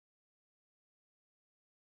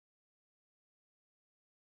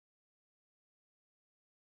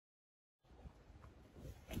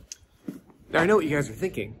Now I know what you guys are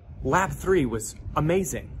thinking. Lab 3 was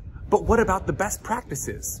amazing. But what about the best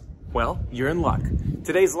practices? Well, you're in luck.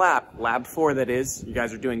 Today's lab, Lab 4 that is, you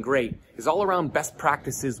guys are doing great, is all around best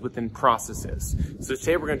practices within processes. So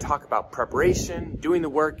today we're going to talk about preparation, doing the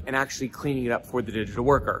work, and actually cleaning it up for the digital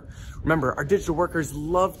worker. Remember, our digital workers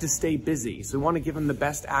love to stay busy, so we want to give them the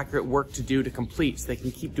best accurate work to do to complete so they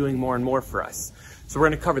can keep doing more and more for us. So we're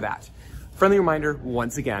going to cover that. Friendly reminder,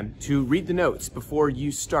 once again, to read the notes before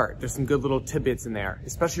you start. There's some good little tidbits in there,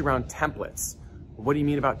 especially around templates. What do you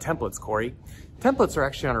mean about templates, Corey? Templates are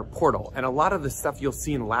actually on our portal, and a lot of the stuff you'll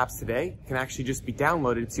see in labs today can actually just be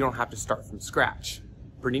downloaded so you don't have to start from scratch.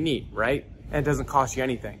 Pretty neat, right? And it doesn't cost you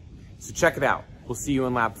anything. So check it out. We'll see you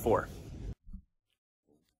in Lab 4.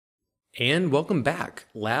 And welcome back,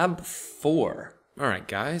 Lab 4. All right,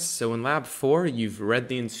 guys, so in Lab 4, you've read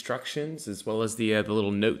the instructions as well as the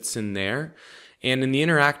little notes in there. And in the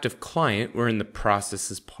interactive client, we're in the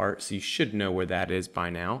processes part, so you should know where that is by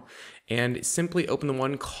now. And simply open the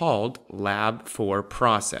one called Lab 4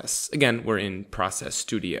 Process. Again, we're in Process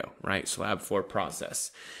Studio, right? So Lab 4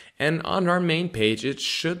 Process. And on our main page, it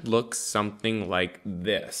should look something like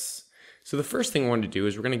this. So the first thing I want to do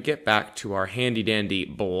is we're going to get back to our handy dandy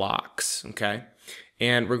blocks, okay?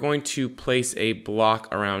 And we're going to place a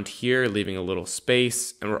block around here, leaving a little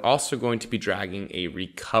space. And we're also going to be dragging a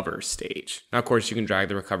recover stage. Now, of course, you can drag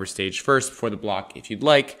the recover stage first before the block if you'd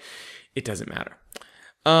like. It doesn't matter.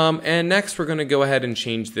 And next, we're going to go ahead and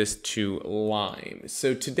change this to Lime.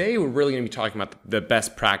 So today, we're really going to be talking about the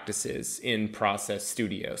best practices in Process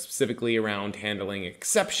Studio, specifically around handling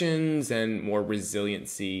exceptions and more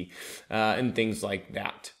resiliency and things like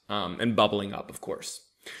that, and bubbling up, of course.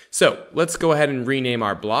 So let's go ahead and rename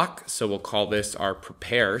our block. So we'll call this our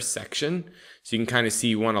prepare section. So you can kind of see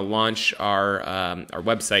you want to launch our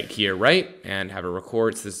website here, right? And have it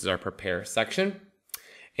record. So this is our prepare section.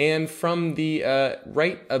 And from the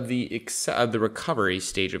right of the recovery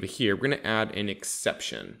stage over here, we're going to add an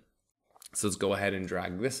exception. So let's go ahead and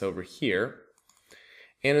drag this over here.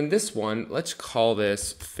 And in this one, let's call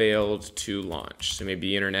this failed to launch. So maybe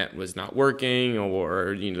the internet was not working,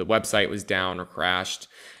 or the website was down or crashed.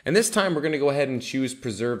 And this time we're going to go ahead and choose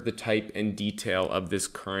preserve the type and detail of this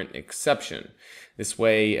current exception. This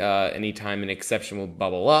way, anytime an exception will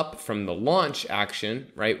bubble up from the launch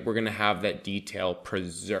action, right, we're going to have that detail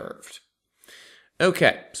preserved.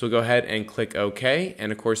 Okay, so we'll go ahead and click OK.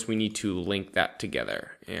 And of course, we need to link that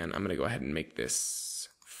together. And I'm going to go ahead and make this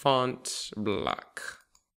font black.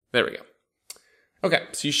 There we go. Okay,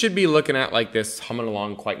 so you should be looking at like this, humming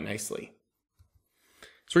along quite nicely.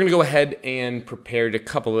 So we're going to go ahead and prepare a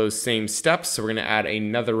couple of those same steps. So we're going to add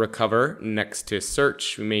another recover next to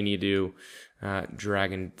search. We may need to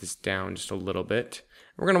drag this down just a little bit.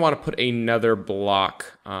 We're going to want to put another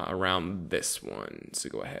block around this one. So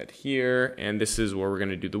go ahead here, and this is where we're going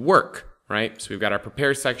to do the work, right? So we've got our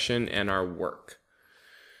prepare section and our work.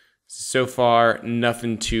 So far,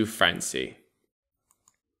 nothing too fancy.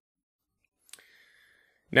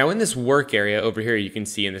 Now in this work area over here, you can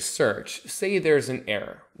see in the search, say there's an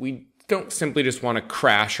error. We don't simply just want to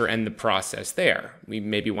crash or end the process there. We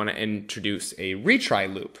maybe want to introduce a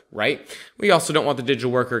retry loop, right? We also don't want the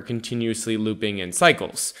digital worker continuously looping in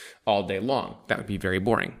cycles all day long. That would be very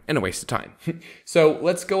boring and a waste of time. So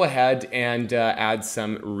let's go ahead and add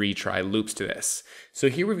some retry loops to this. So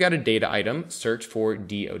here we've got a data item, search for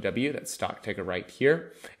DOW, that's stock ticker right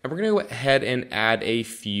here. And we're going to go ahead and add a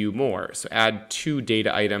few more. So add 2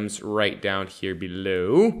 data items right down here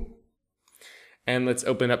below. And let's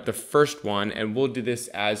open up the first one, and we'll do this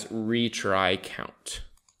as retry count.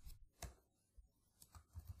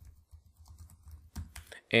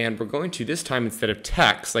 And we're going to, this time, instead of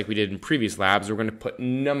text, like we did in previous labs, we're going to put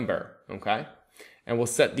number, okay? And we'll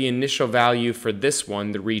set the initial value for this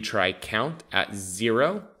one, the retry count, at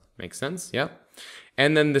 0. Makes sense? Yep.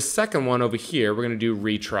 And then the second one over here, we're going to do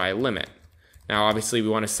retry limit. Now, obviously, we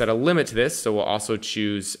want to set a limit to this, so we'll also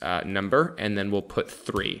choose number, and then we'll put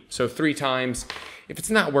 3. So 3 times. If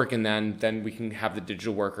it's not working then we can have the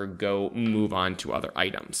digital worker go move on to other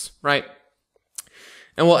items, right?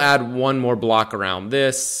 And we'll add one more block around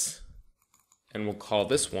this, and we'll call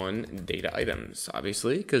this one data items,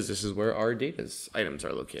 obviously, because this is where our data items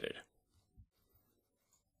are located.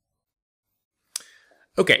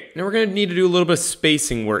 Okay, now we're going to need to do a little bit of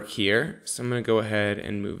spacing work here. So I'm going to go ahead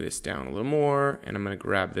and move this down a little more, and I'm going to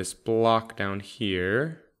grab this block down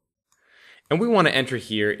here. And what we want to enter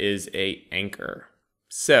here is a anchor.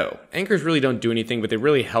 So anchors really don't do anything, but they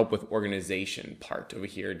really help with organization part over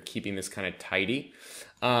here, keeping this kind of tidy,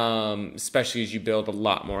 especially as you build a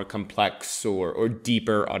lot more complex or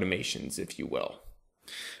deeper automations, if you will.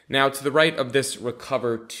 Now, to the right of this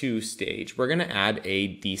recover to stage, we're going to add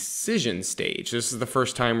a decision stage. This is the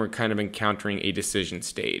first time we're kind of encountering a decision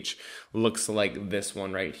stage. Looks like this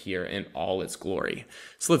one right here in all its glory.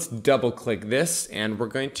 So let's double click this, and we're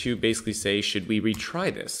going to basically say, should we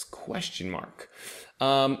retry this? Question mark.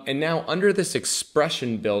 And now under this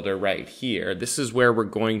expression builder right here, this is where we're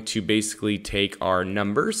going to basically take our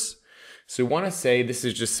numbers. So we want to say this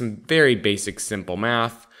is just some very basic simple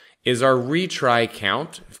math. Is our retry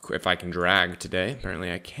count, if I can drag today,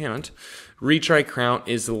 apparently I can't, retry count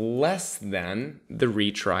is less than the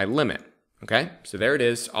retry limit. Okay, so there it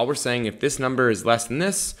is. All we're saying, if this number is less than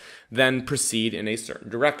this, then proceed in a certain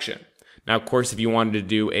direction. Now, of course, if you wanted to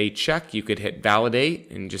do a check, you could hit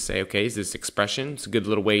validate and just say, okay, is this expression? It's a good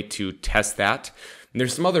little way to test that. And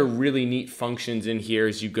there's some other really neat functions in here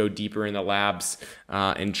as you go deeper in the labs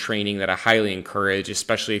and training that I highly encourage,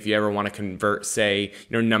 especially if you ever want to convert, say,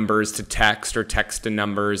 numbers to text or text to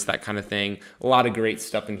numbers, that kind of thing. A lot of great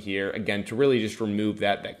stuff in here, again, to really just remove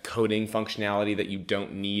that coding functionality that you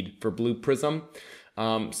don't need for Blue Prism.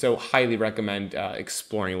 So highly recommend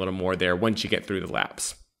exploring a little more there once you get through the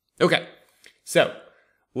labs. Okay, so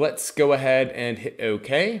let's go ahead and hit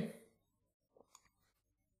OK.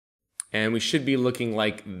 And we should be looking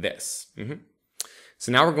like this.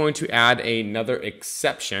 So now we're going to add another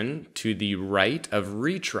exception to the right of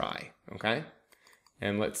retry, okay?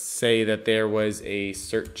 And let's say that there was a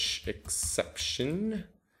search exception.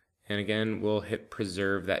 And again, we'll hit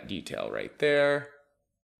preserve that detail right there.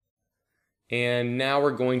 And now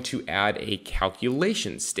we're going to add a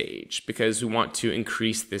calculation stage because we want to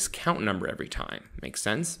increase this count number every time. Makes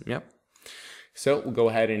sense? Yep. So we'll go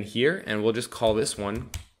ahead in here and we'll just call this one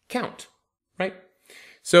count, right?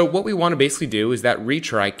 So what we want to basically do is that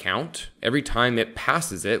retry count, every time it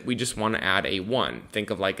passes it, we just want to add a 1. Think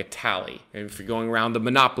of like a tally. And if you're going around the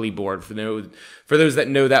Monopoly board, for those that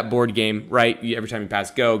know that board game, right? Every time you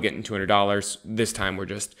pass go, getting $200. This time we're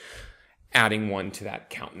just adding 1 to that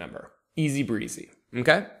count number. Easy breezy,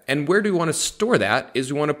 okay? And where do we want to store that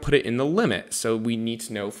is we want to put it in the limit. So we need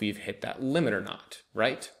to know if we've hit that limit or not,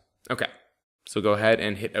 right? Okay, so go ahead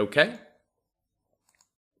and hit OK.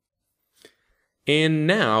 And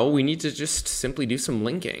now we need to just simply do some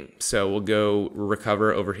linking. So we'll go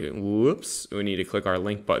recover over here. Whoops, we need to click our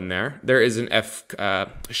link button there. There is an F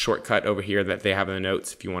shortcut over here that they have in the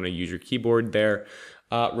notes if you want to use your keyboard there.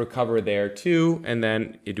 Recover there too. And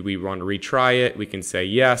then do we want to retry it? We can say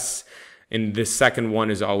yes. And the second one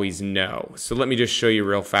is always no. So let me just show you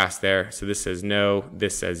real fast there. So this says no,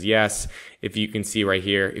 this says yes. If you can see right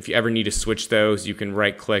here, if you ever need to switch those, you can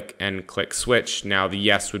right click and click switch. Now the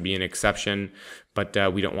yes would be an exception, but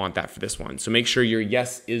we don't want that for this one. So make sure your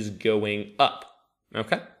yes is going up,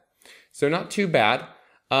 okay? So not too bad.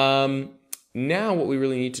 Now what we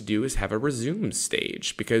really need to do is have a resume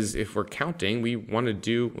stage because if we're counting, we want to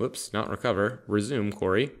do, whoops, not recover, resume,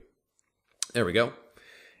 Corey. There we go.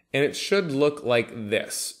 And it should look like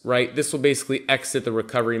this, right? This will basically exit the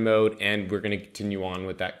recovery mode and we're going to continue on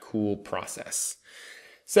with that cool process.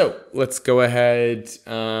 So let's go ahead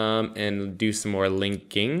and do some more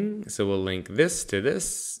linking. So we'll link this to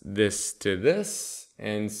this, this to this.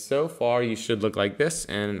 And so far you should look like this.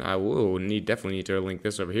 And I will definitely need to link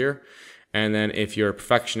this over here. And then if you're a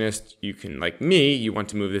perfectionist, you can, like me, you want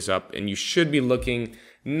to move this up and you should be looking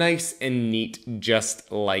nice and neat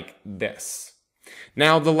just like this.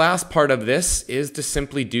 Now, the last part of this is to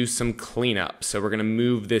simply do some cleanup. So we're going to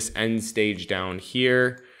move this end stage down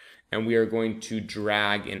here, and we are going to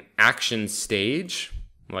drag an action stage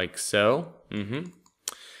like so.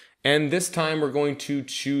 And this time we're going to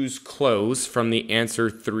choose close from the answer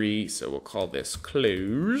 3. So we'll call this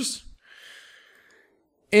close.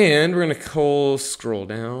 And we're going to scroll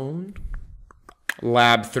down.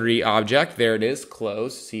 Lab 3 object, there it is,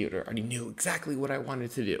 close. See, it already knew exactly what I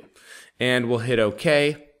wanted to do. And we'll hit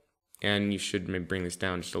OK, and you should maybe bring this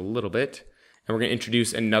down just a little bit. And we're going to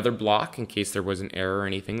introduce another block in case there was an error or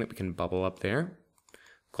anything that we can bubble up there.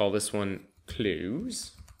 Call this one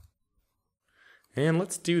close. And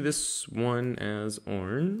let's do this one as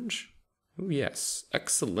orange. Oh yes,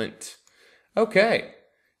 excellent. Okay,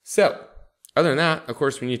 so other than that, of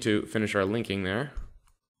course, we need to finish our linking there.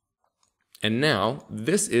 And now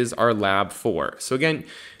this is our lab 4. So again,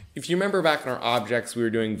 if you remember back in our objects, we were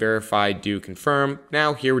doing verify, do, confirm.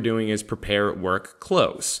 Now here we're doing is prepare, work,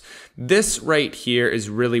 close. This right here is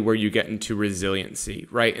really where you get into resiliency,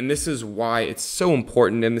 right? And this is why it's so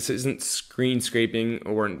important. And this isn't screen scraping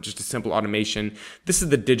or just a simple automation. This is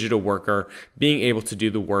the digital worker being able to do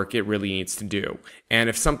the work it really needs to do. And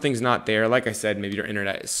if something's not there, like I said, maybe your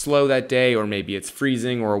internet is slow that day, or maybe it's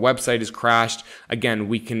freezing or a website is crashed. Again,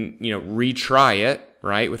 we can, retry it.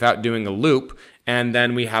 right, without doing a loop, and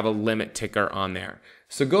then we have a limit ticker on there.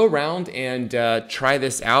 So go around and try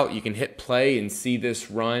this out. You can hit play and see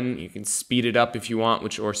this run. You can speed it up if you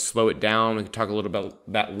want, or slow it down. We can talk a little bit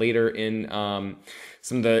about that later in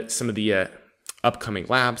some of the upcoming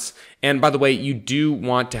labs. And by the way, you do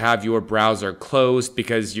want to have your browser closed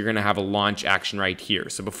because you're going to have a launch action right here.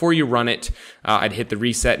 So before you run it, I'd hit the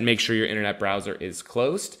reset and make sure your internet browser is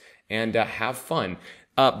closed, and have fun.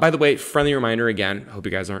 By the way, friendly reminder again, I hope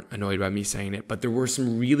you guys aren't annoyed by me saying it, but there were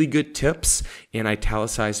some really good tips in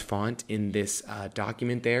italicized font in this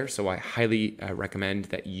document there. So I highly recommend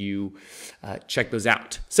that you check those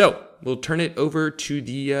out. So we'll turn it over to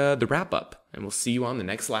the wrap up, and we'll see you on the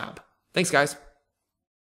next lab. Thanks, guys.